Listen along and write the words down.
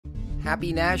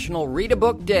Happy National Read a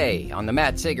Book Day on the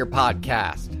Matt Sager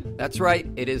podcast. That's right,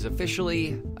 it is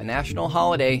officially a national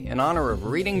holiday in honor of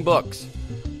reading books.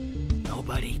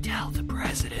 Nobody tell the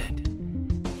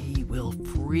president. He will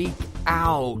freak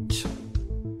out.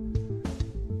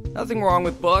 Nothing wrong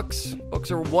with books.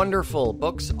 Books are wonderful.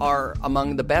 Books are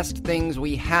among the best things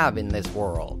we have in this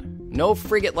world. No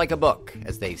frigate like a book,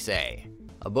 as they say.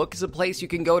 A book is a place you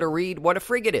can go to read what a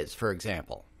frigate is, for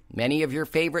example. Many of your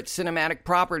favorite cinematic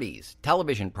properties,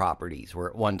 television properties, were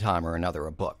at one time or another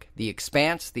a book. The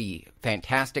Expanse, the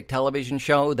fantastic television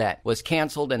show that was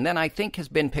canceled and then I think has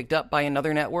been picked up by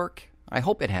another network. I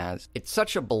hope it has. It's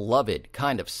such a beloved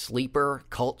kind of sleeper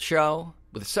cult show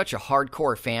with such a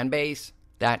hardcore fan base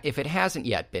that if it hasn't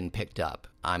yet been picked up,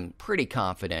 I'm pretty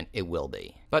confident it will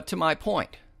be. But to my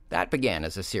point, that began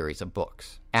as a series of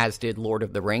books, as did Lord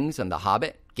of the Rings and The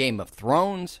Hobbit, Game of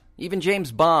Thrones, even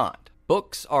James Bond.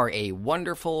 Books are a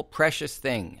wonderful, precious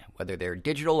thing, whether they're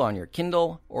digital on your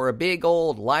Kindle or a big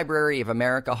old Library of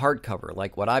America hardcover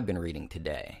like what I've been reading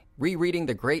today. Rereading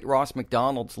the great Ross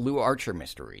MacDonald's Lou Archer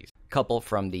mysteries, a couple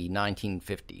from the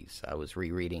 1950s. I was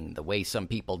rereading The Way Some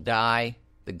People Die,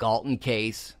 The Galton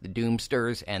Case, The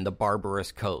Doomsters, and The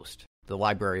Barbarous Coast. The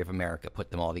Library of America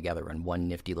put them all together in one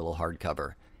nifty little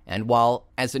hardcover. And while,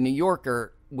 as a New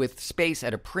Yorker with space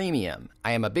at a premium,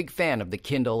 I am a big fan of the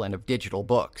Kindle and of digital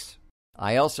books,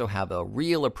 I also have a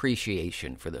real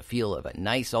appreciation for the feel of a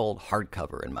nice old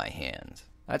hardcover in my hands.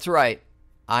 That's right,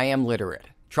 I am literate.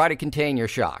 Try to contain your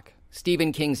shock.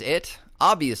 Stephen King's It,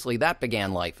 obviously that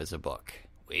began life as a book.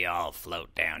 We all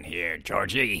float down here,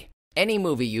 Georgie. Any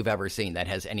movie you've ever seen that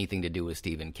has anything to do with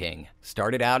Stephen King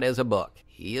started out as a book.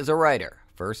 He is a writer,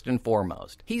 first and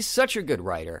foremost. He's such a good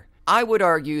writer. I would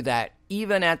argue that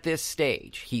even at this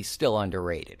stage, he's still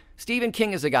underrated. Stephen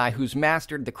King is a guy who's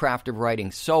mastered the craft of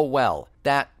writing so well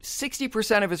that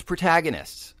 60% of his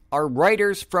protagonists are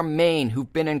writers from Maine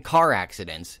who've been in car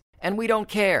accidents, and we don't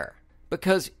care,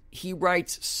 because he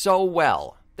writes so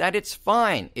well that it's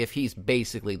fine if he's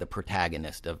basically the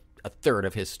protagonist of a third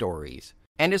of his stories.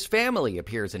 And his family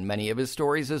appears in many of his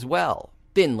stories as well,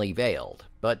 thinly veiled,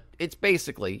 but it's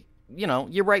basically,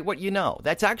 you write what you know.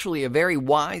 That's actually a very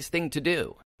wise thing to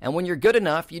do. And when you're good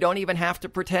enough, you don't even have to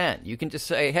pretend. You can just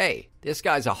say, hey, this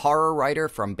guy's a horror writer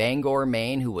from Bangor,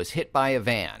 Maine, who was hit by a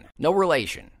van. No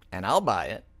relation. And I'll buy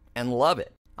it and love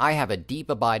it. I have a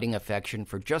deep, abiding affection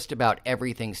for just about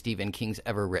everything Stephen King's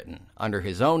ever written, under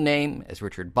his own name, as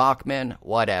Richard Bachman,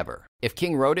 whatever. If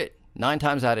King wrote it, 9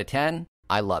 times out of 10,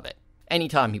 I love it.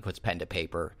 Anytime he puts pen to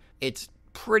paper, it's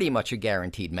pretty much a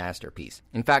guaranteed masterpiece.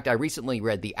 In fact, I recently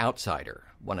read The Outsider,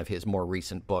 one of his more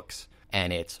recent books,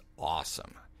 and it's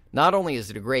awesome. Not only is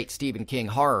it a great Stephen King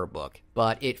horror book,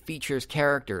 but it features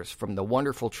characters from the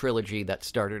wonderful trilogy that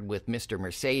started with Mr.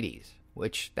 Mercedes,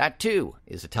 which, that too,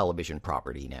 is a television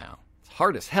property now. It's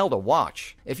hard as hell to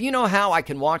watch. If you know how I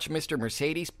can watch Mr.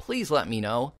 Mercedes, please let me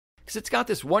know, because it's got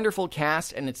this wonderful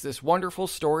cast and it's this wonderful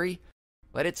story,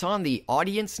 but it's on the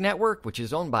Audience Network, which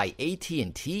is owned by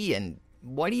AT&T, and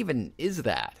what even is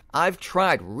that? I've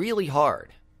tried really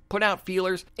hard, put out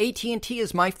feelers. AT&T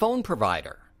is my phone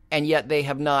provider. And yet they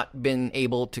have not been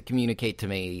able to communicate to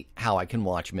me how I can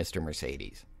watch Mr.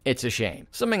 Mercedes. It's a shame.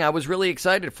 Something I was really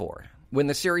excited for. When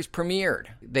the series premiered,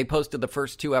 they posted the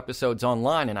first 2 episodes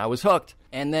online and I was hooked.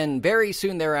 And then very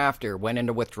soon thereafter went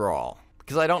into withdrawal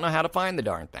because I don't know how to find the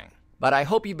darn thing. But I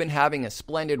hope you've been having a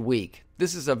splendid week.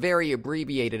 This is a very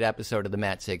abbreviated episode of the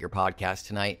Matt Sager podcast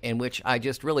tonight in which I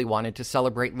just really wanted to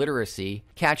celebrate literacy,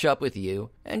 catch up with you,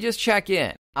 and just check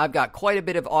in. I've got quite a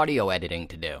bit of audio editing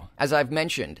to do. As I've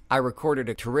mentioned, I recorded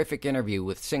a terrific interview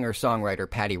with singer-songwriter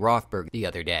Patty Rothberg the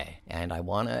other day, and I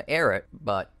want to air it,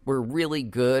 but we're really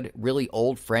good, really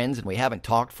old friends, and we haven't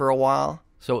talked for a while.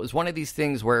 So it was one of these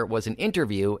things where it was an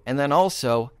interview, and then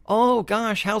also, oh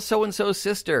gosh, how's so-and-so's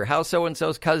sister? How's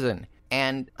so-and-so's cousin?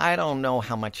 And I don't know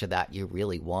how much of that you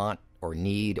really want or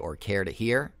need or care to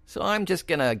hear, so I'm just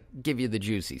gonna give you the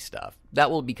juicy stuff.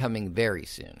 That will be coming very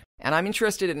soon. And I'm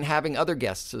interested in having other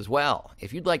guests as well.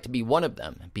 If you'd like to be one of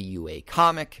them, be you a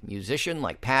comic, musician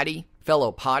like Patty,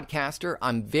 fellow podcaster,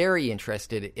 I'm very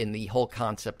interested in the whole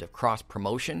concept of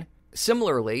cross-promotion.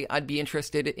 Similarly, I'd be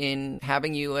interested in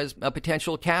having you as a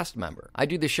potential cast member. I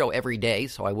do the show every day,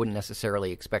 so I wouldn't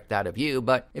necessarily expect that of you,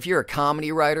 but if you're a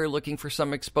comedy writer looking for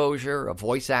some exposure, a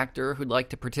voice actor who'd like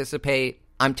to participate,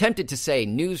 I'm tempted to say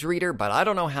newsreader, but I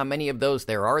don't know how many of those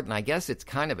there are, and I guess it's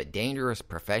kind of a dangerous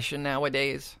profession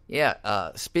nowadays.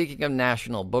 Yeah, speaking of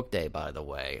National Book Day, by the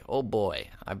way, oh boy,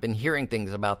 I've been hearing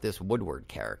things about this Woodward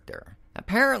character.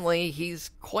 Apparently,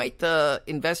 he's quite the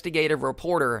investigative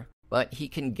reporter, but he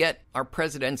can get our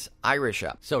president's Irish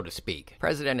up, so to speak.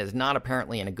 President is not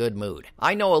apparently in a good mood.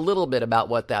 I know a little bit about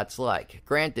what that's like.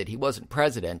 Granted, he wasn't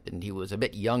president and he was a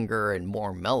bit younger and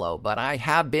more mellow, but I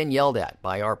have been yelled at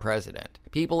by our president.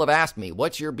 People have asked me,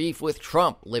 what's your beef with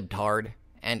Trump, libtard?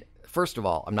 And first of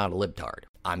all, I'm not a libtard.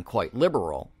 I'm quite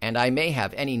liberal, and I may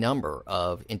have any number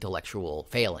of intellectual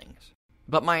failings.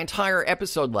 But my entire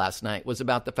episode last night was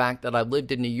about the fact that I've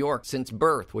lived in New York since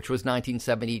birth, which was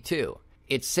 1972.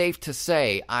 It's safe to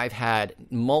say I've had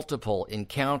multiple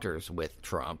encounters with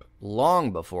Trump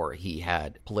long before he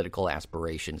had political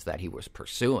aspirations that he was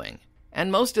pursuing, and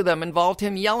most of them involved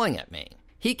him yelling at me.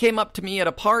 He came up to me at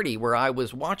a party where I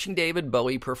was watching David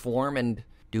Bowie perform and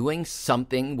doing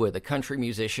something with a country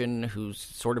musician who's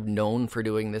sort of known for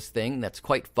doing this thing that's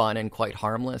quite fun and quite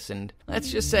harmless, and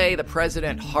let's just say the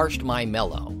president harshed my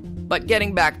mellow. But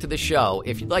getting back to the show,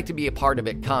 if you'd like to be a part of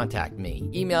it, contact me.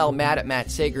 Email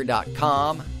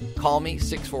matt@mattsager.com. Call me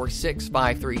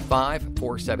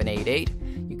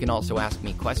 646-535-4788. You can also ask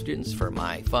me questions for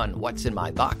my fun What's in My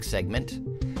Box segment.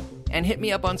 And hit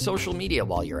me up on social media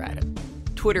while you're at it.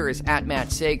 Twitter is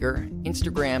 @MattSager,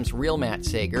 Instagram's Real Matt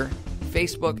Sager,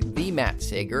 Facebook, The Matt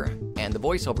Sager, and the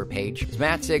voiceover page is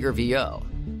Matt Sager VO.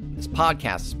 This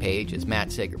podcast's page is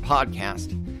Matt Sager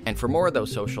Podcast, and for more of those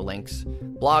social links,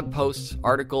 blog posts,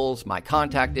 articles, my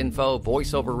contact info,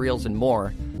 voiceover reels, and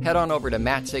more, head on over to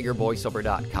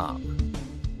mattsagervoiceover.com.